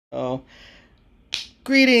Oh,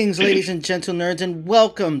 greetings, ladies and gentle nerds, and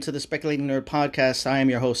welcome to the Speculating Nerd Podcast. I am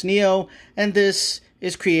your host, Neo, and this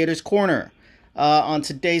is Creator's Corner. On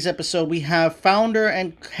today's episode, we have founder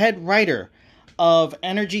and head writer of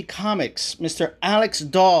NRG Comics, Mr. Alex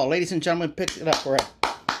Dahl. Ladies and gentlemen, pick it up for us.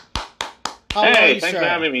 How are you, thanks for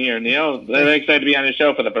having me here, Neil. Very excited to be on your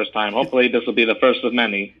show for the first time. Hopefully this will be the first of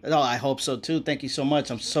many. Oh, I hope so, too. Thank you so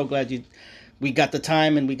much. I'm so glad we got the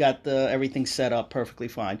time and we got everything set up perfectly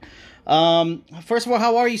fine. First of all,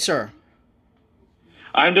 how are you, sir?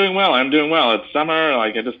 I'm doing well. It's summer.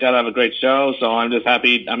 I just got to have a great show, so I'm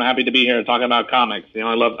happy to be here talking about comics.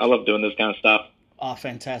 I love doing this kind of stuff. Oh,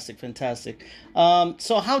 fantastic.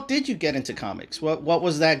 So how did you get into comics? What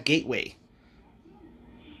was that gateway?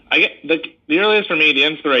 I get the earliest for me, the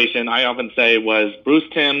inspiration I often say was Bruce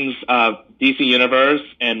Timm's DC Universe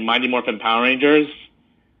and Mighty Morphin Power Rangers.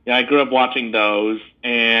 I grew up watching those,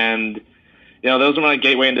 and those were my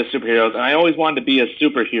gateway into superheroes. And I always wanted to be a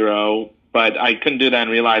superhero, but I couldn't do that in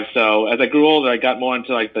real life. So as I grew older, I got more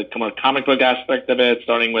into the comic book aspect of it,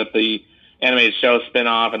 starting with the animated show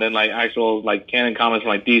spinoff, and then actual canon comics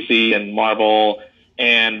from DC and Marvel,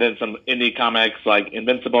 and then some indie comics like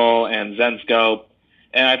Invincible and Zenscope.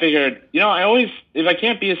 And I figured, if I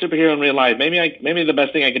can't be a superhero in real life, maybe the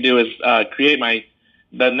best thing I could do is create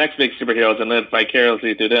the next big superheroes and live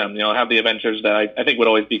vicariously through them. Have the adventures that I think would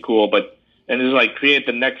always be cool, and just create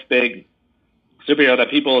the next big superhero that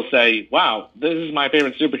people say, wow, this is my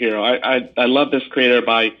favorite superhero. I love this creator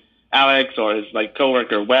by Alex or his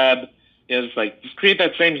coworker Webb. Just create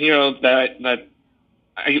that same hero that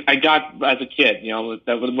I got as a kid.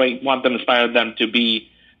 That would want them, inspire them to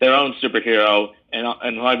be their own superhero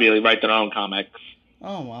and really write their own comics.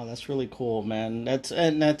 Oh wow, that's really cool, man.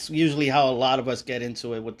 That's usually how a lot of us get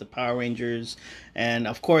into it with the Power Rangers, and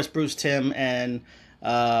of course Bruce Timm and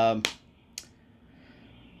oh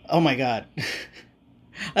my god,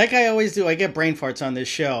 like I always do, I get brain farts on this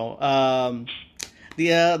show.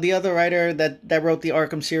 The other writer that wrote the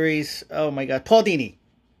Arkham series, oh my god, Paul Dini.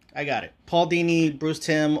 I got it. Paul Dini, Bruce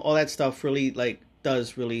Timm, all that stuff really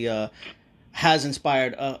has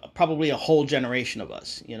inspired probably a whole generation of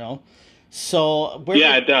us, So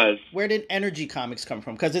it does. Where did NRG Comics come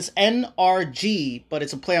from? Because it's NRG, but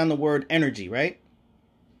it's a play on the word energy, right?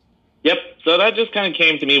 Yep. So that just kind of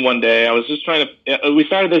came to me one day. I was just trying to. We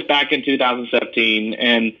started this back in 2017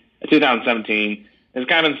 and 2017. It's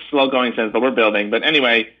kind of been slow going since, but we're building. But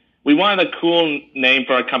anyway, we wanted a cool name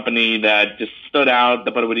for a company that just stood out,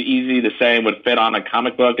 but it would be easy to say and would fit on a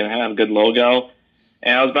comic book and have a good logo.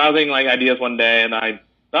 And I was browsing ideas one day, and I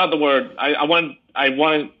thought the word. I wanted.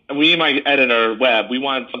 We, my editor Webb, we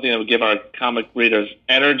wanted something that would give our comic readers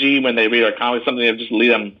energy when they read our comics. Something that would just lead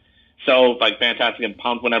them so fantastic and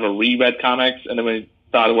pumped whenever we read comics. And then we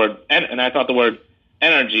thought the word, and I thought the word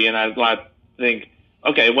energy, and I think,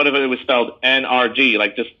 okay, what if it was spelled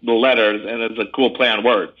NRG, just the letters, and it's a cool play on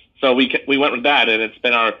words. So we went with that, and it's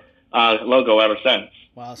been our logo ever since.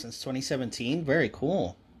 Wow, since 2017, very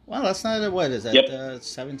cool. Wow, that's not, what is that, yep.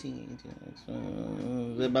 17,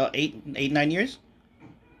 about 9 years?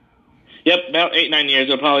 Yep, about 8-9 years.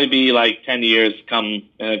 It'll probably be 10 years come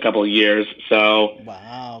in a couple of years. So.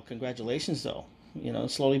 Wow, congratulations, though.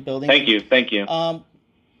 Slowly building. Thank you.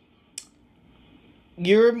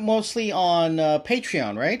 You're mostly on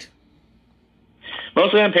Patreon, right?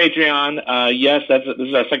 Mostly on Patreon. Yes, this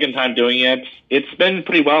is our second time doing it. It's been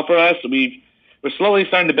pretty well for us. We're slowly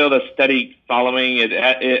starting to build a steady following.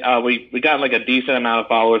 We got a decent amount of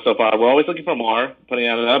followers so far. We're always looking for more, putting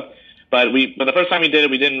it up. But the first time we did it,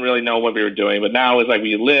 we didn't really know what we were doing. But now it's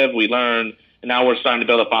we live, we learn, and now we're starting to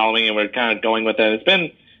build a following, and we're kind of going with it.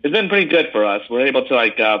 It's been pretty good for us. We're able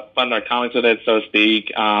to fund our comics with it, so to speak.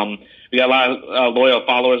 We got a lot of loyal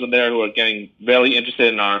followers in there who are getting really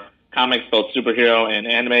interested in our comics, both superhero and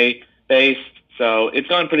anime based. So it's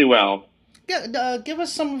going pretty well. Yeah, give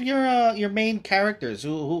us some of your main characters.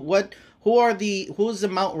 Who's the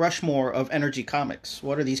Mount Rushmore of NRG Comics?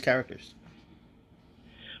 What are these characters?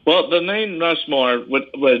 Well, the main Rushmore of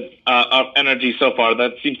NRG so far,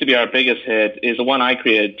 that seems to be our biggest hit, is the one I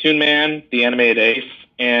created, Toon Man, the animated ace.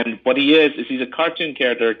 And what he is he's a cartoon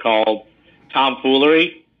character called Tom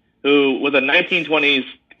Foolery, who was a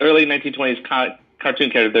early 1920s cartoon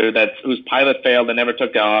character whose pilot failed and never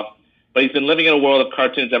took off. But he's been living in a world of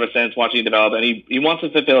cartoons ever since, watching it develop, and he wants to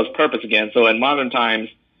fulfill his purpose again. So in modern times,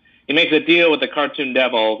 he makes a deal with the cartoon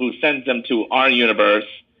devil who sends him to our universe,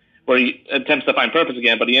 where he attempts to find purpose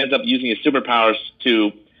again, but he ends up using his superpowers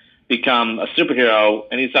to become a superhero,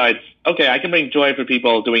 and he decides, okay, I can bring joy for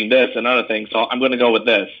people doing this and other things, so I'm going to go with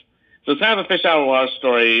this. So it's kind of a fish out of water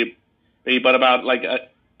story, but about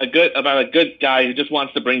a good guy who just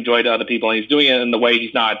wants to bring joy to other people, and he's doing it in the way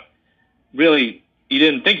he's not really. You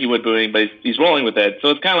didn't think he would be doing, but he's rolling with it. So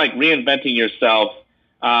it's kind of like reinventing yourself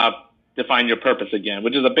to find your purpose again,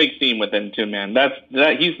 which is a big theme within Toon Man.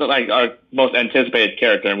 He's like our most anticipated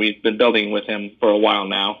character, and we've been building with him for a while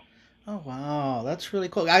now. Oh wow, that's really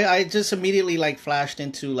cool. I just immediately like flashed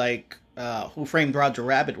into like Who Framed Roger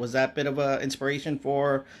Rabbit. Was that bit of a inspiration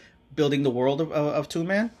for building the world of Toon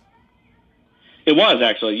Man? It was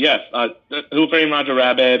actually, yes. Who Framed Roger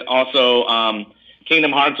Rabbit. Also,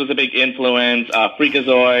 Kingdom Hearts was a big influence.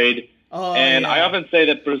 Freakazoid, and I often say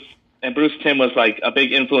that Bruce Timm was like a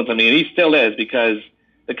big influence on me, and he still is, because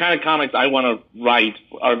the kind of comics I want to write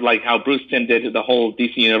are like how Bruce Timm did the whole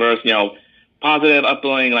DC universe. Positive,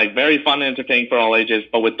 upbuilding, like very fun and entertaining for all ages,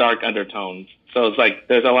 but with dark undertones. So it's like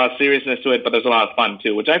there's a lot of seriousness to it, but there's a lot of fun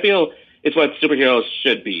too, which I feel is what superheroes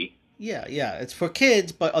should be. Yeah, it's for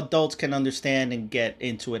kids, but adults can understand and get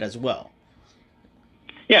into it as well.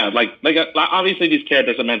 Yeah, like obviously these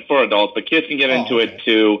characters are meant for adults, but kids can get into it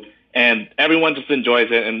too, and everyone just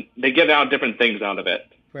enjoys it, and they get out different things out of it,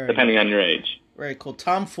 depending on your age. Very cool.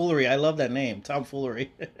 Tomfoolery. I love that name.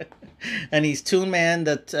 Tomfoolery. And he's Toon Man,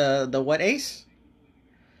 the what ace?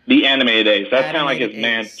 The animated ace. That's kind of like his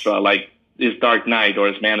mantra, like his Dark Knight or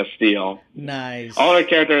his Man of Steel. Nice. All our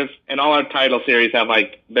characters and all our title series have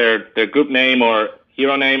like their group name or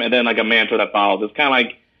hero name, and then like a mantra that follows. It's kind of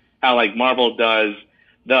like how like Marvel does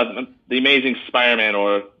the Amazing Spider-Man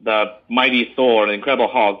or the Mighty Thor, the Incredible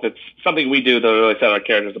Hulk. That's something we do to really set our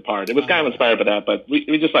characters apart. It was kind of inspired by that, but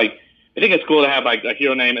we just like, I think it's cool to have like a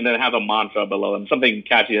hero name and then have a mantra below them, something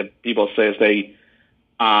catchy that people say they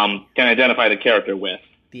can identify the character with.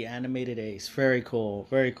 The animated ace. Very cool.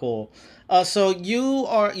 Very cool. So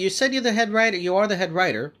you said you're the head writer. You are the head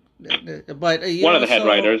writer, but one of the head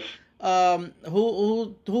writers.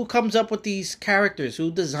 Who comes up with these characters?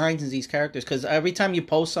 Who designs these characters? Because every time you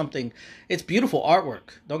post something, it's beautiful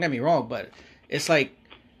artwork. Don't get me wrong, but it's like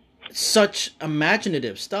such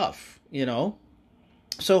imaginative stuff,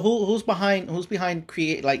 So who's behind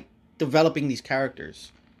developing these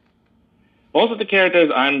characters? Most of the characters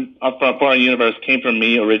for our universe came from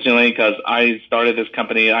me originally, because I started this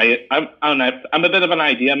company. I'm a bit of an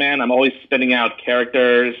idea man. I'm always spinning out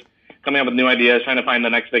characters, coming up with new ideas, trying to find the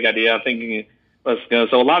next big idea. Thinking, so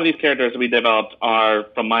a lot of these characters that we developed are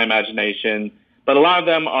from my imagination, but a lot of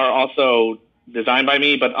them are also designed by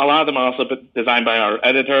me. But a lot of them are also designed by our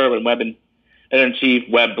editor and editor-in-chief,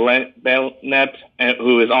 Webb Belknap,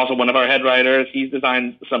 who is also one of our head writers. He's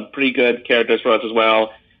designed some pretty good characters for us as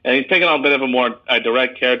well. And he's taken on a bit of a more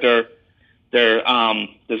direct character, their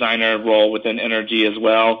designer role within NRG as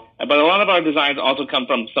well. But a lot of our designs also come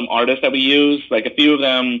from some artists that we use. Like a few of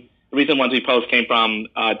them, the recent ones we post came from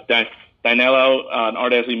Danilo, an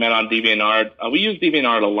artist we met on DeviantArt. We use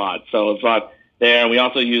DeviantArt a lot, so it's a lot there. And we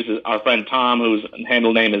also use our friend Tom, whose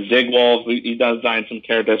handle name is Zigwolf. He does design some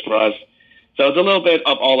characters for us. So it's a little bit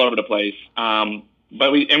of all over the place.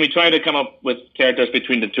 But we try to come up with characters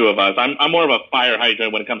between the two of us. I'm more of a fire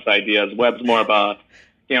hydrant when it comes to ideas. Webb's more of a,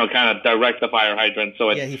 kind of direct the fire hydrant so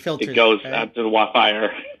it goes right? To the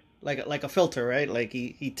fire. Like a filter, right? Like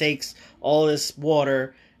he takes all this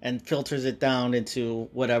water and filters it down into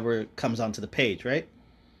whatever comes onto the page, right?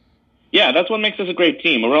 Yeah, that's what makes us a great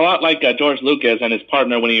team. We're a lot like George Lucas and his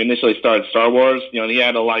partner when he initially started Star Wars. He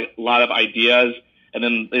had a lot of ideas, and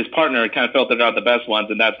then his partner kind of filtered out the best ones,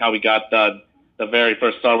 and that's how we got the very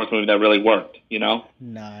first Star Wars movie that really worked,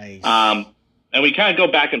 Nice. And we kind of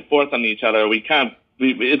go back and forth on each other.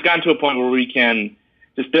 It's gotten to a point where we can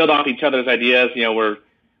just build off each other's ideas. It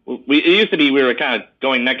used to be we were kind of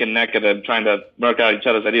going neck and neck at it, trying to work out each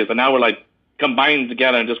other's ideas, but now we're like combining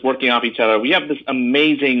together and just working off each other. We have this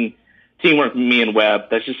amazing teamwork, me and Webb,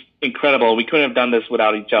 that's just incredible. We couldn't have done this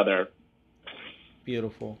without each other.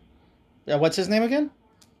 Beautiful. What's his name again?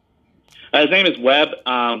 His name is Webb.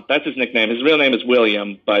 That's his nickname. His real name is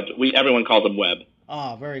William, but everyone calls him Webb.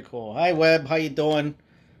 Oh, very cool. Hi, Webb. How you doing?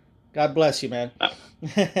 God bless you, man.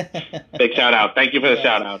 Big shout out. Thank you for the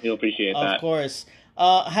shout out. He'll appreciate that. Of course.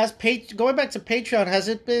 Going back to Patreon, has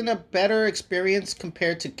it been a better experience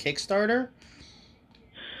compared to Kickstarter?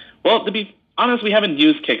 Well, to be honest, we haven't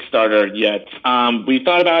used Kickstarter yet. We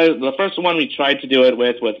thought about it. The first one we tried to do it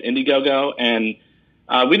with was Indiegogo, and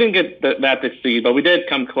we didn't get that to succeed, but we did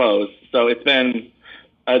come close. So it's been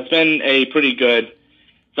a pretty good.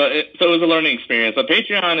 So it was a learning experience. But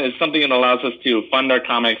Patreon is something that allows us to fund our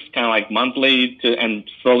comics kind of like monthly and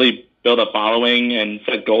slowly build a following and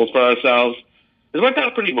set goals for ourselves. It's worked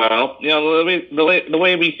out pretty well. The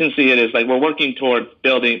way we can see it is like we're working towards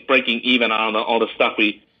breaking even on all the stuff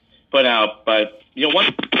we put out. But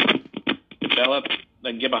once we develop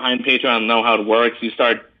like get behind Patreon and know how it works, you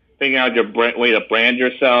start figuring out your way to brand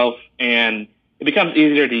yourself, and it becomes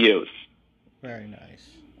easier to use. Very nice.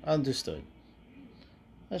 Understood.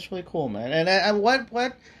 That's really cool, man. And what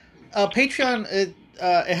Patreon it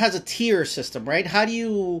has a tier system, right?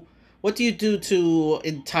 What do you do to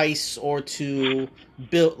entice or to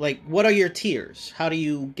build? Like, what are your tiers? How do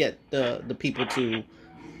you get the people to,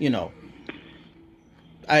 you know?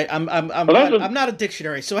 I'm not a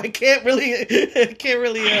dictionary, so I can't really say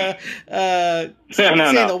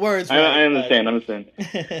the words. Right, I understand.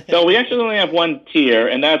 So we actually only have one tier,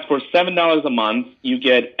 and that's for $7 a month. You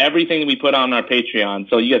get everything that we put on our Patreon.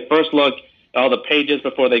 So you get first look at all the pages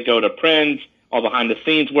before they go to print, all behind the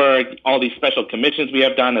scenes work, all these special commissions we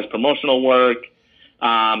have done as promotional work.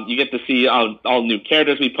 You get to see all new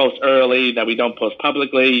characters we post early that we don't post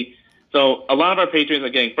publicly. So a lot of our patrons are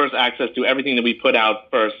getting first access to everything that we put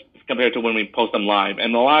out first compared to when we post them live.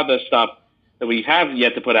 And a lot of the stuff that we have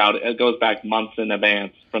yet to put out, it goes back months in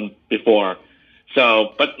advance from before.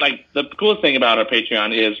 So, but like the coolest thing about our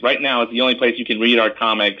Patreon is right now it's the only place you can read our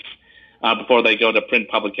comics before they go to print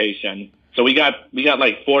publication. So we got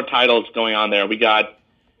like 4 titles going on there. We got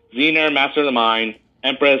Xener, Master of the Mind,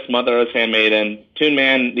 Empress, Mother of the Handmaiden, Toon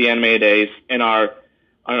Man, The Animated Days, and our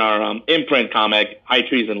imprint comic, High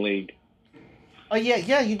Treason League. Oh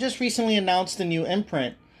yeah. You just recently announced the new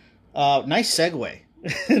imprint. Nice segue.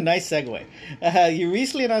 Nice segue. You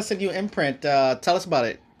recently announced a new imprint. Tell us about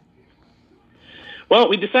it. Well,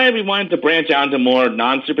 we decided we wanted to branch out into more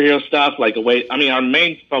non-superhero stuff, our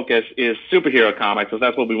main focus is superhero comics, so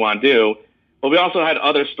that's what we want to do. But we also had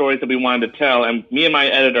other stories that we wanted to tell, and me and my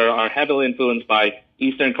editor are heavily influenced by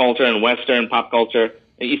Eastern culture and Western pop culture,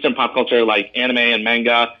 Eastern pop culture like anime and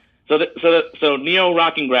manga. So Neo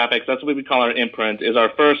Rocking Graphics, that's what we call our imprint, is our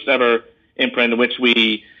first ever imprint in which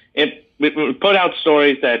we put out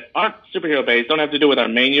stories that aren't superhero based, don't have to do with our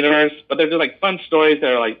main universe, but they're just like fun stories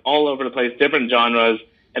that are like all over the place, different genres,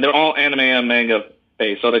 and they're all anime and manga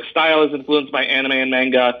based. So the style is influenced by anime and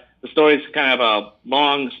manga. The stories kind of have a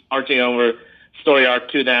long arching over story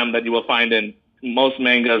arc to them that you will find in most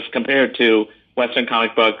mangas compared to Western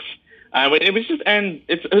comic books.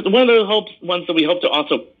 It's one of the ones that we hope to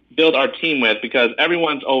also build our team with, because every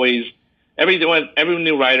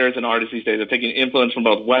new writers and artists these days are taking influence from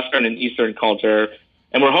both Western and Eastern culture,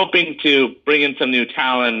 and we're hoping to bring in some new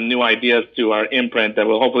talent and new ideas to our imprint that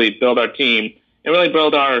will hopefully build our team and really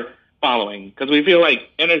build our following, because we feel like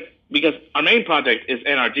because our main project is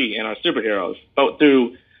NRG and our superheroes, but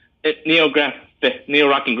through Neo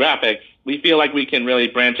Rocking Graphics, we feel like we can really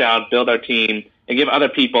branch out, build our team, and give other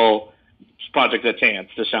people projects a chance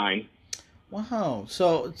to shine. Wow.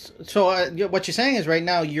 So what you're saying is right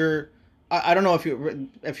now I don't know if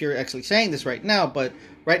you're actually saying this right now, but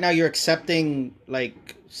right now you're accepting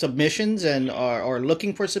like submissions and or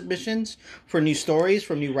looking for submissions for new stories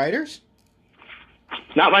from new writers?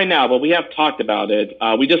 Not right now, but we have talked about it.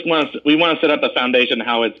 We want to set up the foundation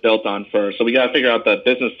how it's built on first. So we got to figure out the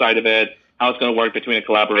business side of it, how it's going to work between a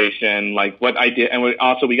collaboration, like what idea, and we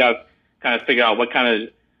got to kind of figure out what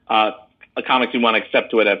kind of comics we want to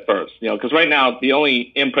accept to it at first. Because right now the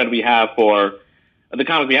only imprint we have for the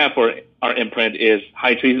comic we have for our imprint is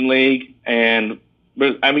High Treason League, and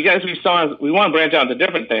we want to branch out into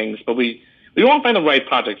different things, but we want to find the right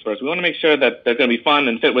projects first. We want to make sure that they're going to be fun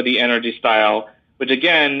and fit with the NRG style, which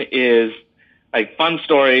again is like fun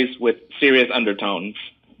stories with serious undertones.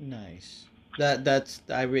 Nice.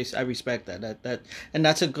 I respect that. And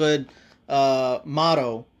that's a good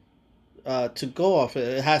motto to go off.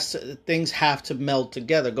 Things have to meld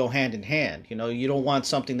together, go hand in hand. You don't want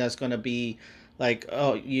something that's going to be like,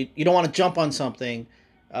 you don't want to jump on something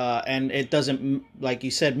and it doesn't, like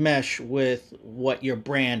you said, mesh with what your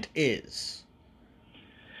brand is.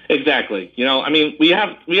 Exactly. We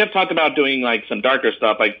have talked about doing like some darker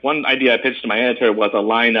stuff. Like one idea I pitched to my editor was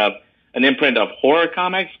an imprint of horror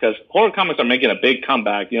comics, because horror comics are making a big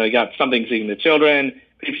comeback. You got Something Seeking the Children,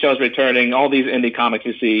 Peep Show's returning, all these indie comics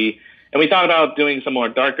you see. And we thought about doing some more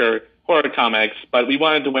darker horror comics, but we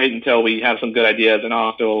wanted to wait until we have some good ideas and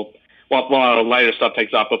also while our lighter stuff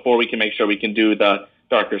takes off before we can make sure we can do the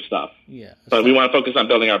darker stuff. Yeah. But we want to focus on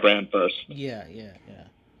building our brand first. Yeah.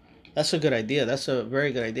 That's a good idea. That's a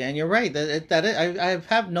very good idea. And you're right. I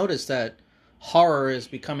have noticed that horror is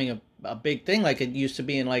becoming a big thing, like it used to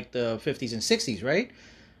be in like the 50s and 60s, right?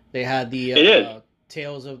 They had the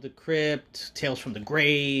Tales of the Crypt, Tales from the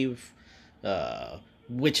Grave,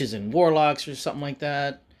 Witches and Warlocks or something like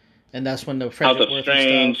that. And that's when the House of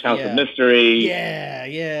Strange, House of Mystery.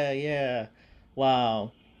 Yeah.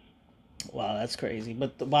 Wow, that's crazy.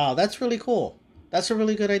 But wow, that's really cool. That's a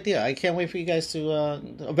really good idea. I can't wait for you guys to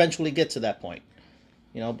eventually get to that point.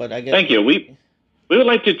 But I guess. Thank you. We would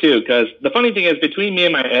like to too, because the funny thing is, between me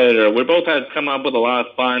and my editor, we both have come up with a lot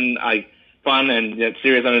of fun and yet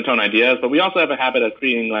serious undertone ideas. But we also have a habit of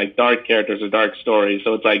creating like dark characters or dark stories.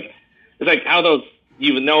 So it's like how those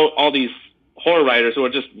all these horror writers who are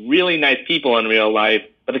just really nice people in real life,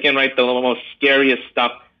 but they can write the most scariest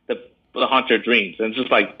stuff that haunt your dreams. And it's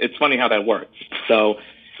just like it's funny how that works. So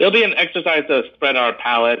it'll be an exercise to spread our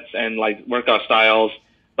palettes and like work our styles.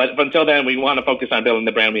 But until then, we want to focus on building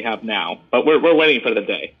the brand we have now. But we're waiting for the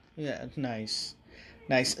day. Yeah, nice.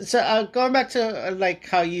 So going back to like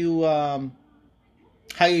how you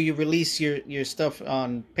release your stuff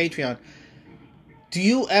on Patreon. Do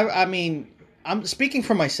you ever? I mean, I'm speaking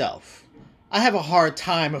for myself. I have a hard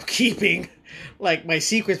time of keeping like my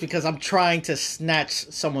secrets because I'm trying to snatch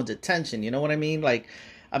someone's attention. You know what I mean? Like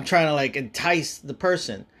I'm trying to like entice the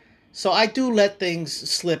person. So I do let things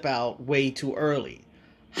slip out way too early.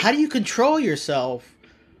 How do you control yourself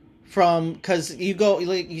from, because you go,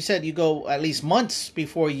 like you said, you go at least months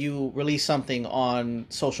before you release something on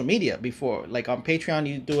social media before, like on Patreon,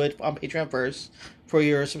 you do it on Patreon first for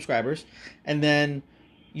your subscribers. And then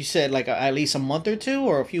you said like at least a month or two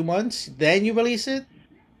or a few months, then you release it?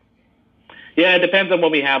 Yeah, it depends on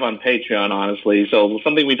what we have on Patreon, honestly. So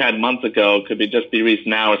something we've had months ago could be released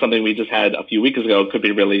now, or something we just had a few weeks ago could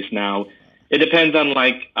be released now. It depends on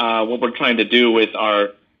like what we're trying to do with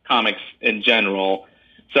our comics in general.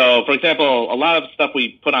 So, for example, a lot of stuff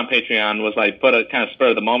we put on Patreon was like put a kind of spur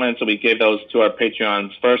of the moment, so we gave those to our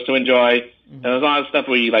Patreons first to enjoy. Mm-hmm. And there's a lot of stuff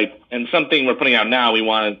we like, and something we're putting out now we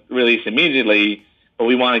want to release immediately, but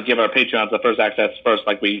we want to give our Patreons the first access first,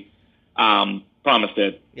 like we promised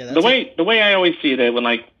it. Yeah, the way I always see it, when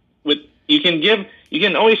like you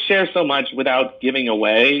can always share so much without giving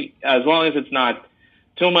away, as long as it's not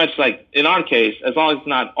too much. Like in our case, as long as it's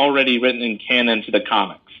not already written in canon to the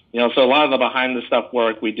comics. So a lot of the behind the stuff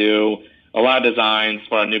work we do, a lot of designs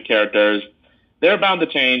for our new characters, they're bound to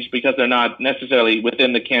change because they're not necessarily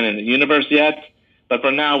within the canon universe yet. But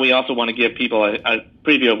for now, we also want to give people a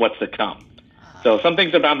preview of what's to come. So some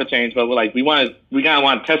things are bound to change, but we kind of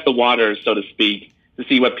want to test the waters, so to speak, to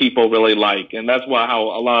see what people really like. And that's how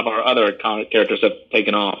a lot of our other characters have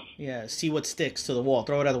taken off. Yeah, see what sticks to the wall.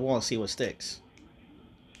 Throw it at the wall and see what sticks.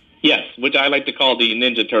 Yes, which I like to call the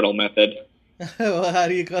Ninja Turtle method. Well, why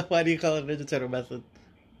do you call it Ninja Turtle method?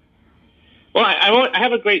 Well, I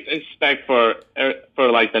have a great respect for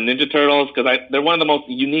like the Ninja Turtles because they're one of the most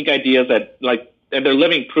unique ideas and they're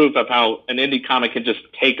living proof of how an indie comic can just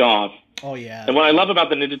take off. Oh yeah. And what I love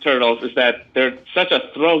about the Ninja Turtles is that they're such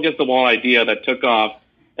a throw against the wall idea that took off,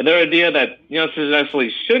 and they're an idea that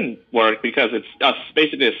necessarily shouldn't work because it's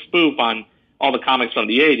basically a spoof on all the comics from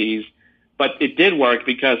the '80s. But it did work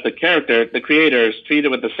because the creators treated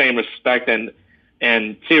with the same respect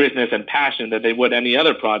and seriousness and passion that they would any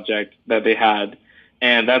other project that they had.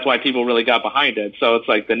 And that's why people really got behind it. So it's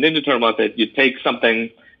like the Ninja Turtle method. You take something,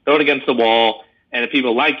 throw it against the wall, and if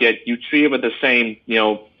people like it, you treat it with the same,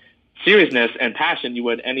 seriousness and passion you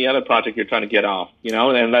would any other project you're trying to get off,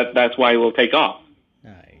 and that's why it will take off.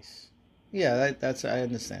 Nice. Yeah, that's I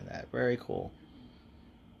understand that. Very cool.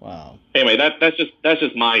 Wow. Anyway, that's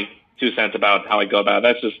just my 2 cents about how I go about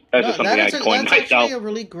it. That's just something I coined myself. That's actually a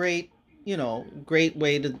really great, great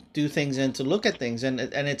way to do things and to look at things, and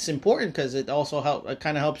it's important because it also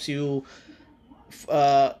kind of helps you.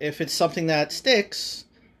 If it's something that sticks,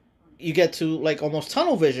 you get to like almost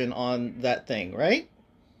tunnel vision on that thing, right?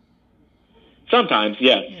 Sometimes,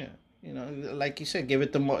 yes. Yeah, like you said, give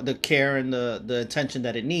it the care and the attention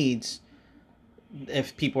that it needs.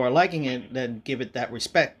 If people are liking it, then give it that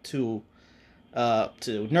respect to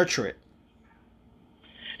nurture it.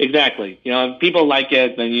 Exactly. If people like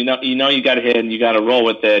it, then you got to hit and you got to roll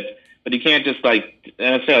with it. But you can't just like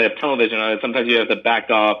necessarily have tunnel vision on it. Sometimes you have to back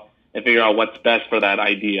off and figure out what's best for that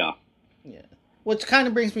idea. Yeah. Which kind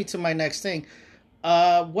of brings me to my next thing.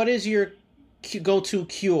 What is your go-to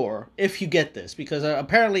cure if you get this? Because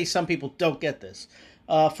apparently some people don't get this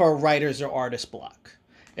for writers or artist block.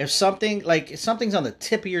 If something's on the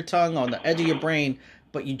tip of your tongue, on the edge of your brain,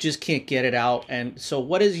 but you just can't get it out, and so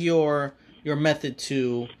what is your method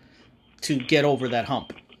to get over that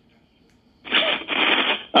hump?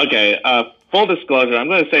 Okay, full disclosure, I'm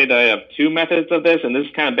going to say that I have 2 methods of this, and this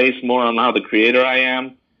is kind of based more on how the creator I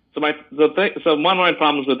am. So one of my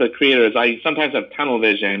problems with the creator is I sometimes have tunnel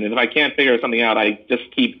vision, and if I can't figure something out, I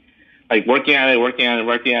just keep like working at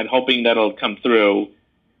it, hoping that it'll come through.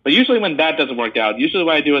 But usually when that doesn't work out, usually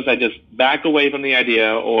what I do is I just back away from the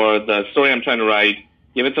idea or the story I'm trying to write,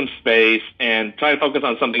 give it some space, and try to focus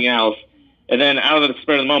on something else. And then out of the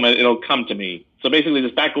spur of the moment, it'll come to me. So basically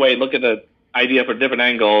just back away, look at the idea for different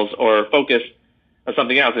angles, or focus or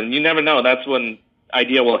something else. And you never know. That's when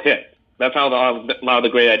idea will hit. That's how a lot of the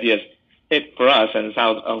great ideas hit for us, and it's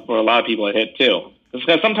how for a lot of people it hit too.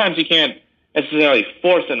 Because sometimes you can't necessarily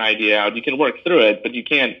force an idea out. You can work through it, but you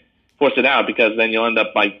can't force it out because then you'll end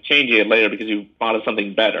up like changing it later because you thought of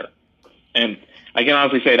something better. And I can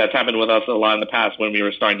honestly say that's happened with us a lot in the past when we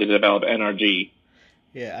were starting to develop NRG.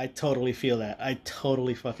 Yeah, I totally feel that. I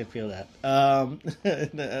totally fucking feel that.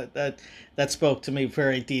 That spoke to me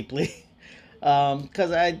very deeply. Because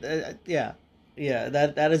that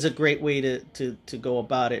is a great way to go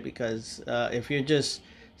about it. Because if you're just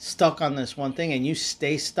stuck on this one thing and you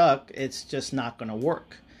stay stuck, it's just not going to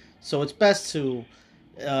work. So it's best to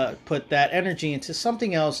put that energy into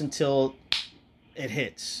something else until it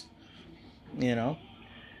hits. You know.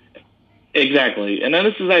 Exactly. And then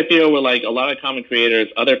this is, I feel, where like a lot of comic creators,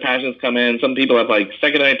 other passions come in. Some people have like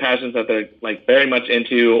secondary passions that they're like very much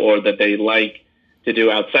into or that they like to do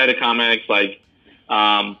outside of comics. Like,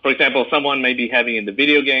 for example, someone may be heavy into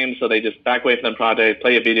video games, so they just back away from the project,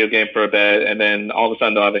 play a video game for a bit, and then all of a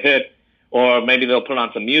sudden they'll have a hit. Or maybe they'll put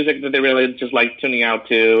on some music that they really just like tuning out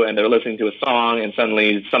to, and they're listening to a song, and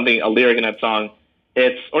suddenly a lyric in that song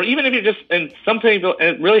hits. Or even if you're just, and some people,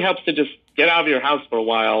 it really helps to just get out of your house for a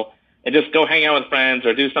while and just go hang out with friends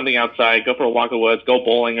or do something outside, go for a walk in the woods, go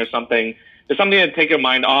bowling or something. There's something to take your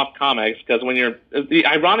mind off comics, because the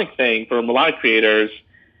ironic thing for a lot of creators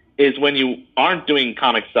is when you aren't doing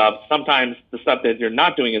comic stuff, sometimes the stuff that you're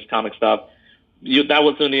not doing is comic stuff, that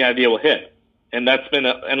was when the idea will hit. And that's been,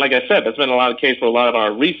 and like I said, that's been a lot of case for a lot of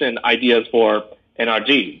our recent ideas for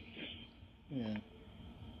NRG.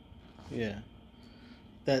 Yeah.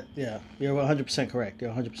 You're 100% correct.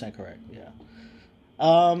 You're 100% correct. Yeah.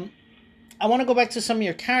 I want to go back to some of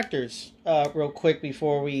your characters real quick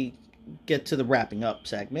before we get to the wrapping up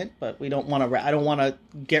segment, but we don't want to. I don't want to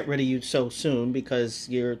get rid of you so soon because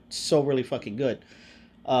you're so really fucking good.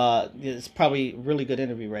 It's probably a really good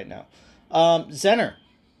interview right now. Zener,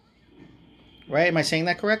 right? Am I saying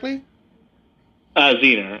that correctly?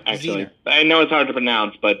 Zener, actually. Zener. I know it's hard to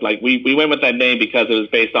pronounce, but like we went with that name because it was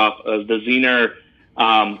based off of the Zener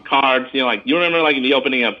cards. You know, like you remember like in the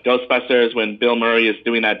opening of Ghostbusters when Bill Murray is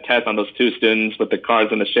doing that test on those two students with the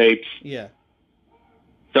cards and the shapes? Yeah.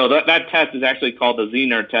 So that test is actually called the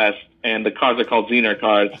Zener test, and the cards are called Zener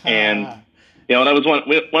cards. And you know, that was one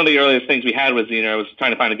of the earliest things we had with Zener. Was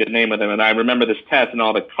trying to find a good name with them, and I remember this test and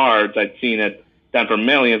all the cards. I'd seen it done for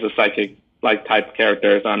millions of psychic like type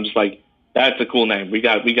characters. And I'm just like, that's a cool name. We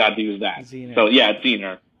got to use that. Zener. So yeah, it's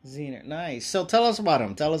Zener. Zener, nice. So tell us about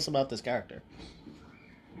him. Tell us about this character.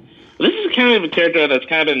 This is kind of a character that's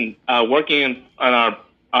kind of been working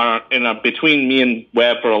between me and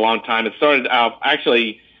Webb for a long time. It started off as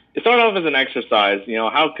an exercise. You know,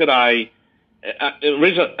 how could I?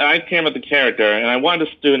 Originally, I came up with the character, and I wanted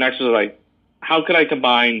to do an exercise like, how could I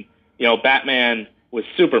combine, you know, Batman with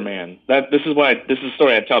Superman? This is the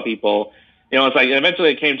story I tell people. You know, it's like eventually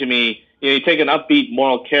it came to me. You know, you take an upbeat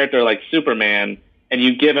moral character like Superman, and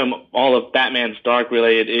you give him all of Batman's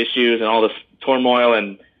dark-related issues and all this turmoil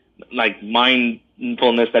and like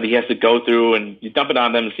mindfulness that he has to go through, and you dump it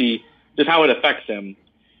on them and see just how it affects him.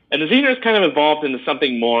 And the Zener's kind of evolved into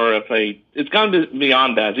something more of it's gone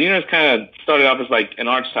beyond that. Zener's kind of started off as like an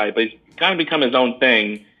archetype, but he's kind of become his own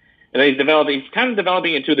thing. And he's kind of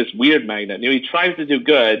developing into this weird magnet. You know, he tries to do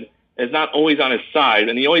good, and it's not always on his side,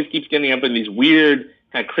 and he always keeps getting up in these weird,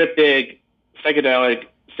 kind of cryptic, psychedelic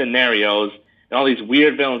scenarios, and all these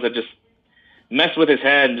weird villains that just mess with his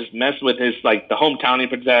head and just mess with his like the hometown he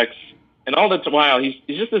protects, and all the while he's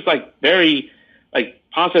just this like very like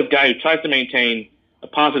positive guy who tries to maintain a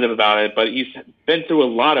positive about it, but he's been through a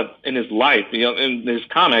lot in his life. You know, in his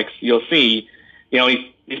comics, you'll see, you know,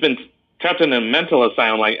 he's been trapped in a mental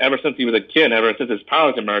asylum like ever since he was a kid, ever since his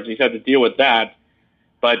powers emerged. He's had to deal with that,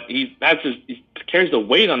 but he carries the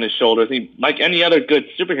weight on his shoulders. Like any other good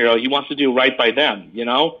superhero, he wants to do right by them, you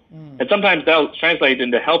know, and sometimes that'll translate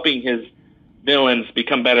into helping his villains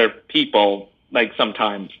become better people. Like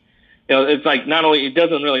sometimes, you know, it's like not only it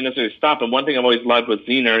doesn't really necessarily stop him. One thing I've always loved with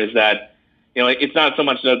Zener is that, you know, it's not so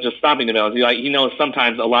much just stopping the villains. He knows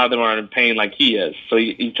sometimes a lot of them are in pain like he is, so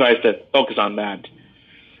he tries to focus on that.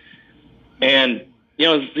 And you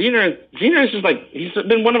know, Zener is just like he's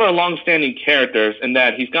been one of our long-standing characters in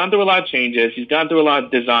that he's gone through a lot of changes. He's gone through a lot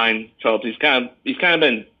of design tropes. He's kind of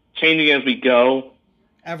been changing as we go.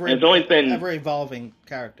 It's always been ever evolving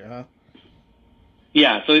character, huh?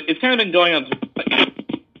 Yeah, so it's kind of been going on.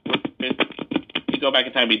 We go back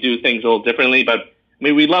in time, we do things a little differently, but I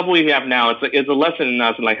mean, we love what we have now. It's a lesson in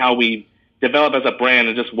us and like how we develop as a brand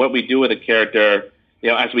and just what we do with a character, you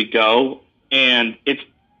know, as we go. And it's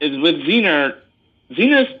with Zener,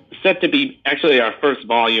 Xena's set to be actually our first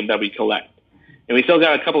volume that we collect. And we still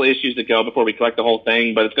got a couple of issues to go before we collect the whole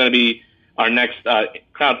thing, but it's going to be our next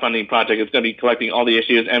crowdfunding project. It's going to be collecting all the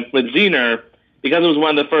issues. And with Xena, because it was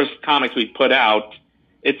one of the first comics we put out,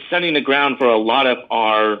 it's setting the ground for a lot of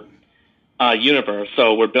our universe.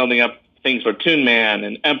 So we're building up things for Toon Man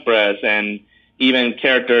and Empress and even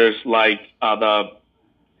characters like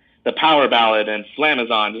the Power Ballad and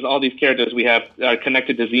Slamazon. Just all these characters we have are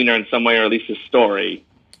connected to Xena in some way, or at least his story.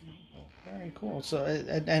 Very cool. So,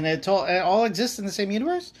 and it all exists in the same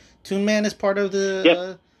universe? Toon Man is part of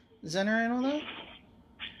the Xena and all that?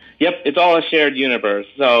 Yep, it's all a shared universe.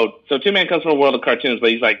 So Toon Man comes from a world of cartoons,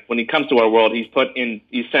 but he's like, when he comes to our world, he's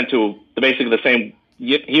sent to basically the same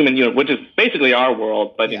human universe, which is basically our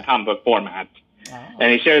world, but in comic book format. Oh.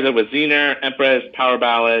 And he shares it with Xena, Empress, Power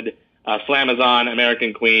Ballad, Slamazon,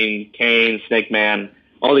 American Queen, Kane, Snake Man,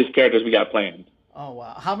 all these characters we got planned. Oh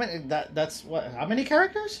wow! How many? That's what? How many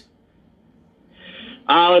characters?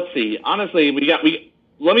 Let's see. Honestly, let me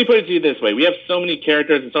put it to you this way: we have so many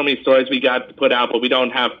characters and so many stories we got to put out, but we don't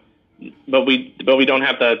have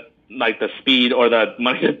the speed or the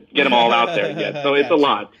money to get them all out there yet. So it's a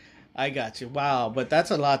lot. I got you. Wow, but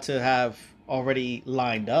that's a lot to have already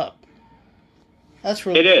lined up. That's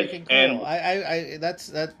really freaking cool. And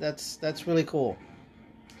that's really cool.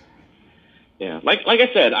 Yeah, like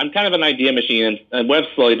I said, I'm kind of an idea machine, and Web's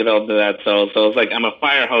slowly developed into that. So it's like I'm a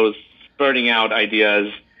fire hose spurting out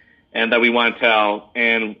ideas, and that we want to tell.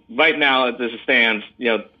 And right now, as it stands,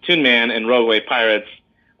 Toon Man and Rogueway Pirates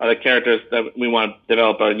are the characters that we want to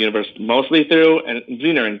develop our universe mostly through, and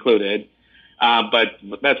Xena included. But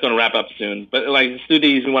that's going to wrap up soon. But like through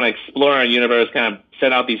these, we want to explore our universe, kind of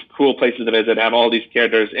set out these cool places to visit, have all these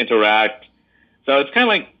characters interact. So it's kind of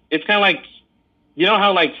like, you know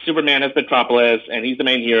how like Superman has Metropolis and he's the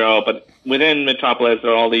main hero, but within Metropolis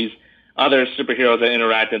there are all these other superheroes that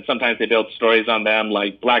interact, and sometimes they build stories on them,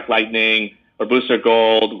 like Black Lightning or Booster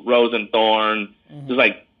Gold, Rose and Thorn. Mm-hmm. Just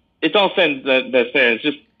like it's all set in the there. It's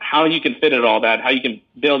just how you can fit it all that, how you can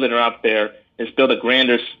build it out there. Is build a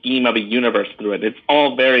grander scheme of a universe through it. It's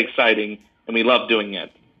all very exciting, and we love doing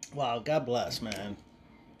it. Wow, God bless, man.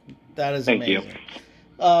 That is Thank amazing.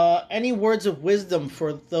 You. Any words of wisdom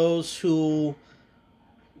for those who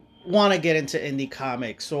want to get into indie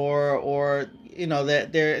comics, or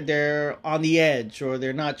that they're on the edge, or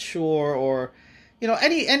they're not sure, or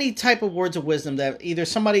any type of words of wisdom that either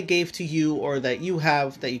somebody gave to you or that you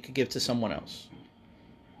have that you could give to someone else?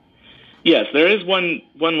 Yes, there is one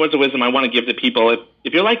word of wisdom I want to give to people.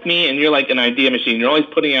 If you're like me and you're like an idea machine, you're always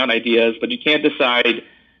putting out ideas, but you can't decide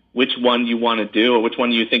which one you want to do or which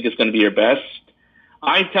one you think is going to be your best.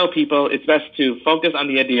 I tell people it's best to focus on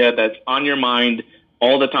the idea that's on your mind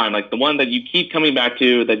all the time, like the one that you keep coming back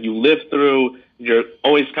to, that you live through. You're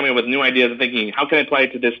always coming up with new ideas and thinking, how can I apply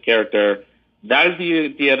it to this character? That is the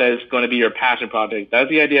idea that is going to be your passion project.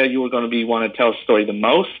 That's the idea you are going to want to tell a story the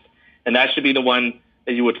most, and that should be the one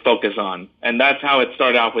that you would focus on. And that's how it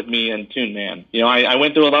started out with me and Toon Man. I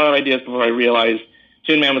went through a lot of ideas before I realized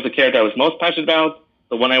Toon Man was the character I was most passionate about,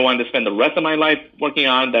 the one I wanted to spend the rest of my life working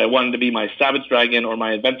on, that I wanted to be my Savage Dragon or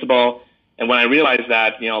my Invincible. And when I realized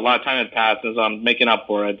that, a lot of time had passed, and so I'm making up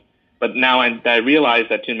for it. But now I realize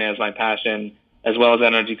that Toon Man is my passion, as well as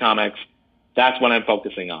NRG Comics. That's what I'm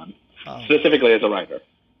focusing on, specifically as a writer.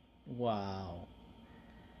 Wow.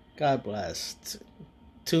 God bless.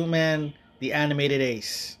 Toon Man, the animated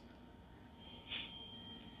ace.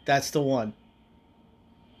 That's the one.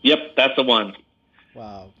 Yep, that's the one.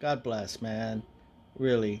 Wow. God bless, man.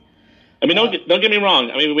 Really. I mean, don't get me wrong.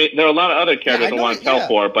 I mean, there are a lot of other characters I want to tell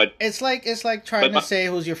for, but it's like trying to say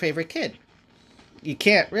who's your favorite kid. You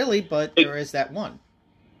can't really, but there is that one.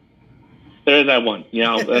 There is that one,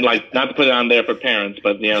 and like not to put it on there for parents,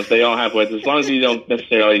 but they all have words. As long as you don't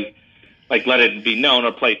necessarily like let it be known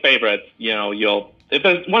or play favorites, you'll. If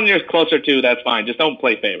there's one you're closer to, that's fine. Just don't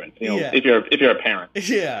play favorites. If you're a parent.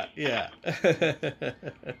 Yeah.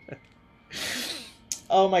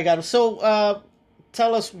 Oh my God. So,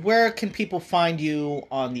 tell us, where can people find you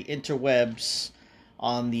on the interwebs,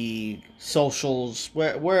 on the socials?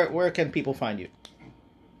 Where can people find you?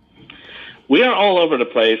 We are all over the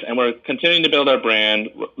place, and we're continuing to build our brand.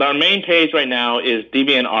 Our main page right now is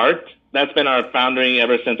DeviantArt. That's been our founding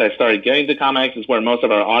ever since I started getting to comics. It's where most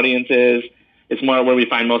of our audience is. It's more where we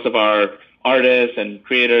find most of our artists and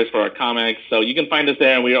creators for our comics. So you can find us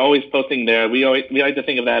there, and we are always posting there. We like to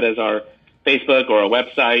think of that as our Facebook or our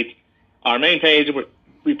website. Our main page,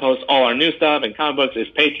 we post all our new stuff and comic books, is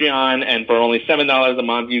Patreon, and for only $7 a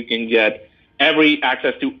month, you can get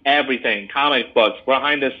access to everything: comic books,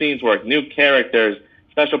 behind-the-scenes work, new characters,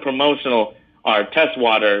 special promotional art, test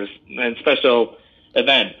waters, and special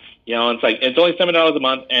events. It's like it's only $7 a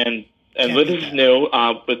month, and with this is new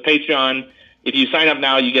with Patreon. If you sign up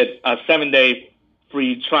now, you get a 7-day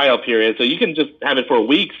free trial period, so you can just have it for a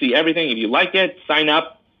week, see everything. If you like it, sign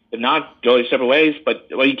up. If not, go your separate ways. But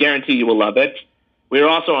we guarantee you will love it. We are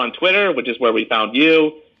also on Twitter, which is where we found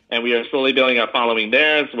you, and we are slowly building our following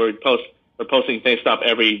there. So we're posting stuff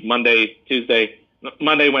every Monday,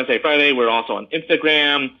 Wednesday, Friday. We're also on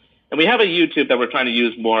Instagram. And we have a YouTube that we're trying to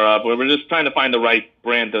use more of, where we're just trying to find the right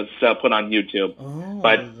brand to put on YouTube.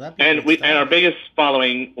 And our biggest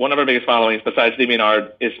following, one of our biggest followings besides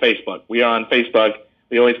DeviantArt, is Facebook. We are on Facebook.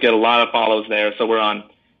 We always get a lot of follows there. So we're on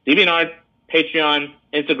DeviantArt, Patreon,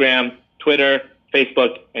 Instagram, Twitter,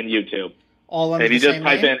 Facebook, and YouTube. All under if you the just same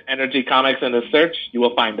type name? in NRG Comics in the search, you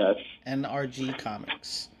will find us. NRG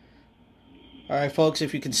Comics. All right, folks,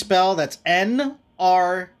 if you can spell, that's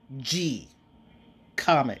NRG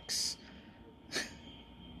Comics.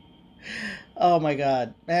 Oh my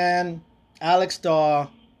God, man. Alex Daw,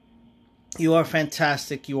 you are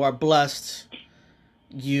fantastic. You are blessed.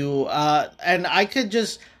 And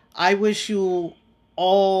I wish you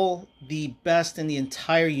all the best in the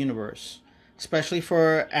entire universe, especially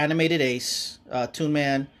for Animated Ace, Toon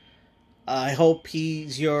Man. I hope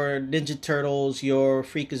he's your Ninja Turtles, your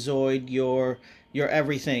Freakazoid, your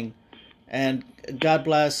everything. And God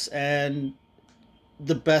bless, and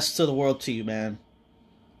the best of the world to you, man.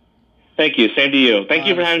 Thank you. Same to you. Thank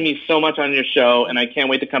you for having me so much on your show, and I can't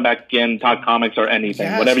wait to come back again, talk comics or anything.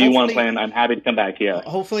 Yes, whatever you want to plan, I'm happy to come back here.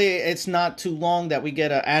 Hopefully it's not too long that we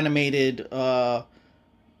get an animated Toon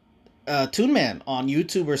Man on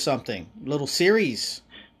YouTube or something. Little series.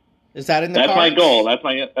 Is that in the cards? That's my goal. That's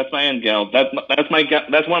my end goal.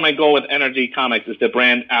 That's one of my goal with NRG Comics is to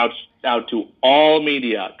brand out to all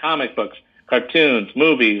media, comic books, cartoons,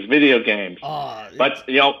 movies, video games. But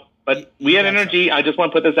we at NRG, I just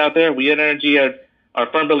want to put this out there. We at NRG are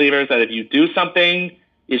firm believers that if you do something,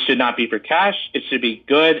 it should not be for cash. It should be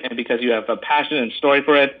good, and because you have a passion and story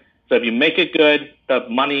for it. So if you make it good, the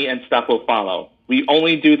money and stuff will follow. We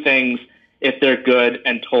only do things if they're good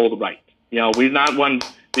and told right. We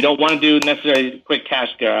don't want to do necessarily quick cash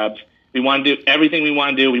grabs. We want to do everything we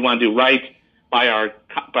want to do. We want to do right by our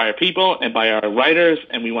people and by our writers,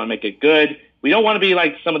 and we want to make it good. We don't want to be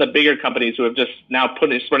like some of the bigger companies who have just now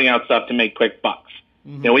spreading out stuff to make quick bucks.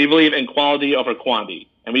 Mm-hmm. We believe in quality over quantity,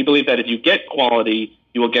 and we believe that if you get quality,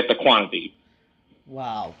 you will get the quantity.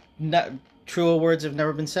 Wow, truer words have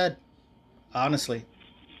never been said. Honestly,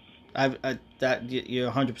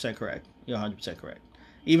 you're 100% correct. You're 100% correct.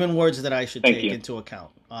 Even words that I should take into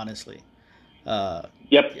account. Honestly. Yep.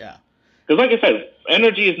 Yeah. Because like I said,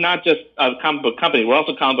 NRG is not just a comic book company. We're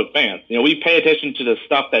also comic book fans. We pay attention to the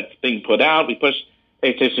stuff that's being put out. We pay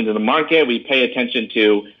attention to the market. We pay attention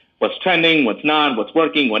to what's trending, what's not, what's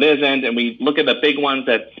working, what isn't. And we look at the big ones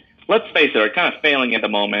that, let's face it, are kind of failing at the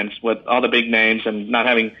moment with all the big names and not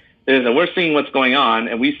having this. And we're seeing what's going on,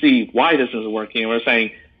 and we see why this isn't working. And we're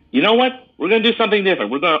saying, you know what? We're going to do something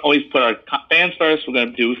different. We're going to always put our fans first. We're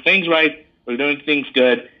going to do things right. We're doing things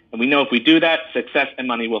good. And we know if we do that, success and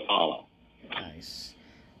money will follow. Nice.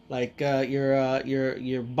 Like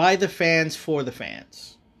you're by the fans for the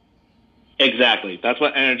fans. Exactly. That's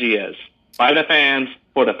what NRG is. By the fans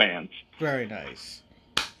for the fans. Very nice.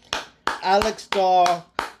 Alex Daw,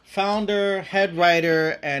 founder, head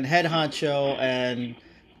writer, and head honcho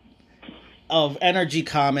of NRG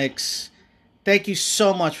Comics. Thank you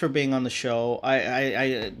so much for being on the show.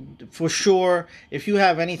 I for sure, if you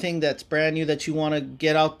have anything that's brand new that you want to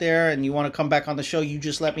get out there and you want to come back on the show, you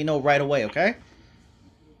just let me know right away, okay?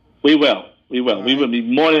 We will. We would be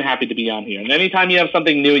more than happy to be on here. And anytime you have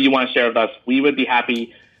something new you want to share with us, we would be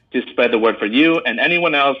happy to spread the word for you and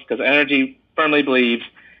anyone else, because NRG firmly believes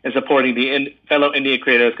in supporting the fellow indie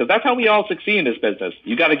creators, because that's how we all succeed in this business.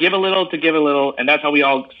 You got to give a little to give a little, and that's how we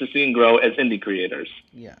all succeed and grow as indie creators.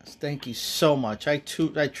 Yes, thank you so much. I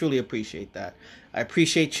truly appreciate that. I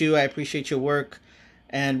appreciate you. I appreciate your work,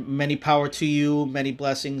 and many power to you. Many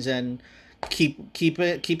blessings, and keep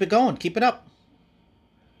it going. Keep it up.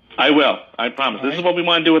 I will. I promise. All this is what we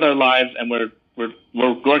want to do with our lives, and we're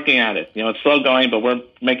working at it. It's slow going, but we're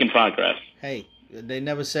making progress. Hey, they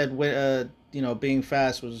never said being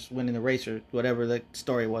fast was winning the race or whatever the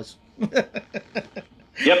story was.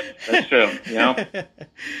 Yep, that's true.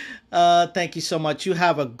 Thank you so much. You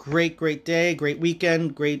have a great day, great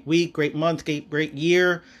weekend, great week, great month, great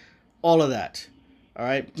year, all of that. All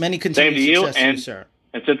right. Many continued success to you, sir.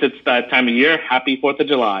 And since it's that time of year, happy 4th of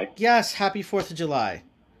July. Yes, happy 4th of July.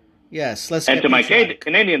 Yes, let's. And to my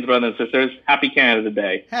Canadian brothers and sisters, happy Canada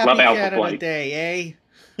Day. Happy Love Canada Flight. Day, eh?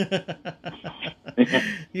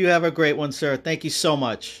 You have a great one, sir. Thank you so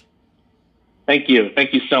much. Thank you.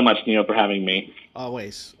 Thank you so much, Neo, for having me.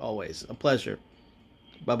 Always, always. A pleasure.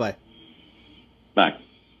 Bye-bye. Bye.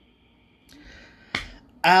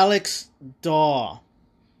 Alex Daw.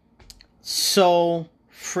 So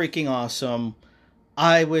freaking awesome.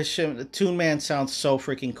 I wish him... The Toon Man sounds so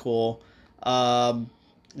freaking cool.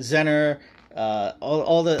 Zener,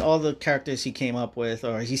 all the characters he came up with,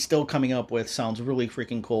 or he's still coming up with, sounds really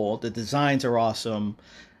freaking cool. The designs are awesome.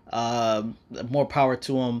 More power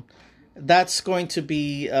to him. That's going to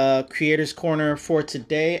be Creators Corner for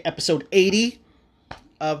today, episode 80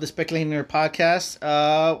 of the Speculating Nerd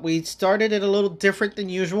podcast. We started it a little different than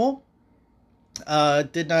usual.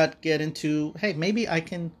 Did not get into, hey, maybe I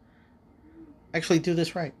can actually do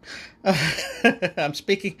this right. I'm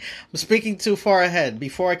speaking too far ahead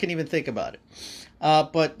before I can even think about it.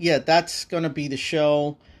 But yeah, that's going to be the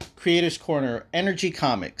show. Creators Corner, NRG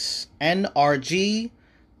Comics, NRG,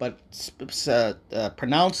 but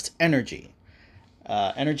pronounced Energy.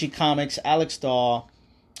 NRG Comics, Alex Daw.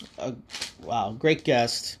 Wow, great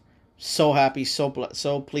guest. So happy, so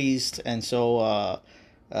pleased, and so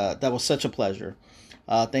that was such a pleasure.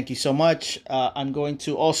 Thank you so much. I'm going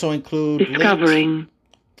to also include Discovering. Links.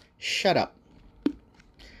 Shut up.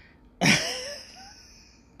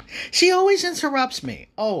 She always interrupts me.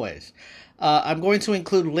 Always. I'm going to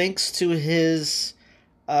include links to his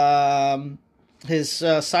sites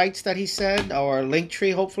that he said, or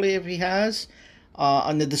Linktree, hopefully, if he has,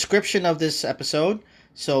 on the description of this episode.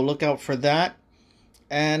 So look out for that.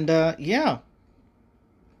 And yeah.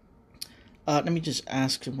 Let me just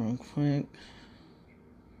ask him real quick.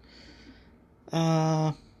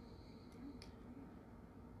 I'll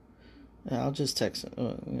just text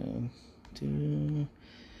him.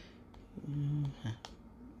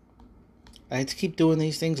 I have to keep doing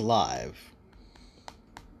these things live.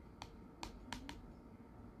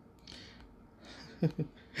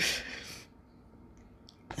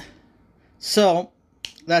 So,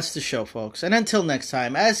 that's the show, folks. And until next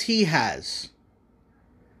time, as he has,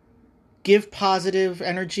 give positive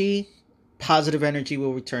energy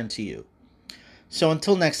will return to you. So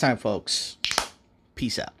until next time, folks,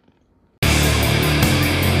 peace out.